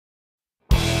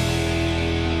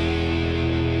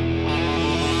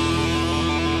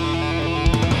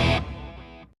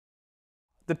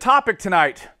The topic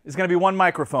tonight is going to be one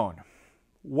microphone.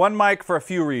 One mic for a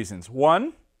few reasons.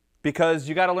 One, because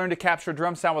you got to learn to capture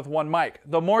drum sound with one mic.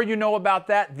 The more you know about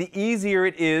that, the easier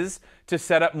it is to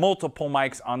set up multiple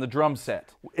mics on the drum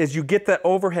set. As you get that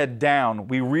overhead down,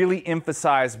 we really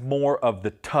emphasize more of the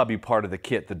tubby part of the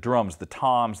kit, the drums, the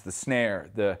toms, the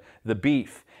snare, the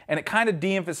beef. And it kind of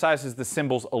de-emphasizes the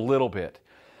cymbals a little bit.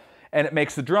 And it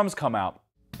makes the drums come out.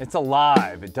 It's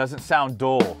alive. It doesn't sound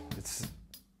dull. It's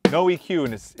no EQ,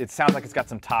 and it sounds like it's got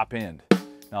some top end.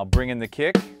 Now I'll bring in the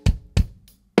kick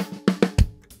and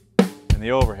the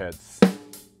overheads.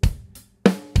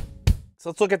 So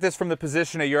let's look at this from the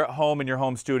position of you're at home in your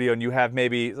home studio and you have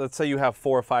maybe, let's say you have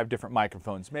 4 or 5 different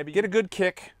microphones. Maybe get a good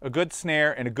kick, a good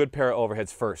snare, and a good pair of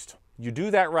overheads first. You do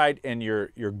that right and you're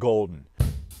golden.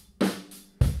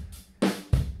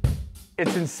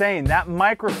 It's insane. That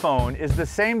microphone is the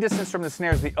same distance from the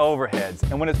snare as the overheads,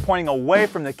 and when it's pointing away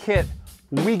from the kit,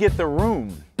 we get the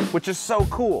room, which is so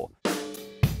cool.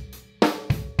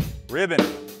 Ribbon.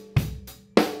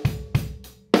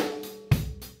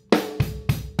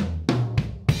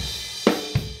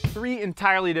 Three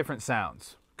entirely different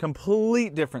sounds,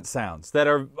 complete different sounds that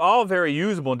are all very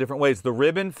usable in different ways. The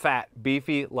ribbon, fat,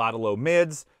 beefy, a lot of low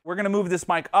mids. We're gonna move this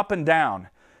mic up and down.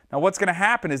 Now what's gonna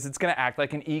happen is it's gonna act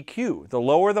like an EQ. The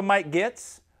lower the mic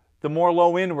gets, the more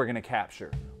low end we're gonna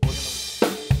capture.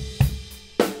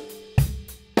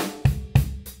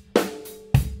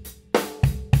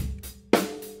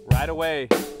 Right away,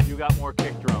 you got more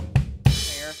kick drum.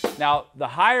 Now, the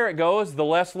higher it goes, the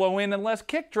less low end and less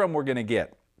kick drum we're gonna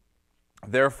get.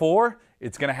 Therefore,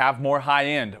 it's gonna have more high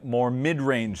end, more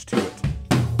mid-range to it.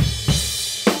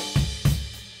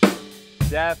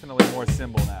 Definitely more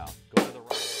cymbal now. Go to the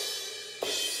right.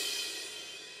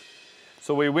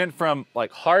 So we went from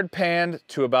like hard panned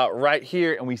to about right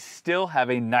here, and we still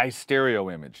have a nice stereo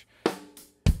image.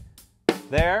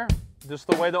 There. Just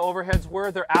the way the overheads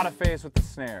were, they're out of phase with the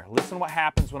snare. Listen what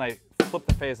happens when I flip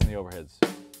the phase in the overheads.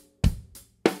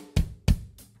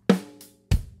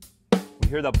 We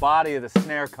hear the body of the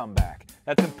snare come back.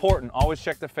 That's important, always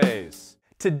check the phase.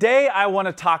 Today I want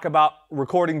to talk about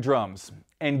recording drums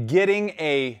and getting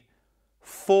a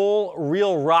full,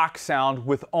 real rock sound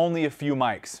with only a few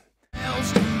mics.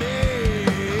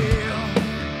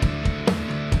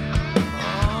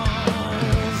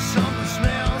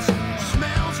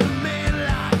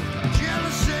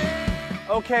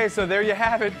 Okay, so there you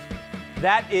have it.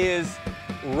 That is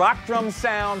rock drum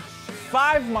sound,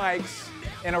 5 mics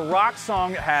in a rock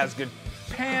song that has good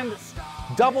panned,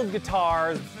 doubled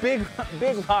guitars, big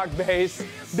rock bass,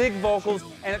 big vocals,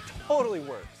 and it totally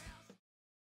works.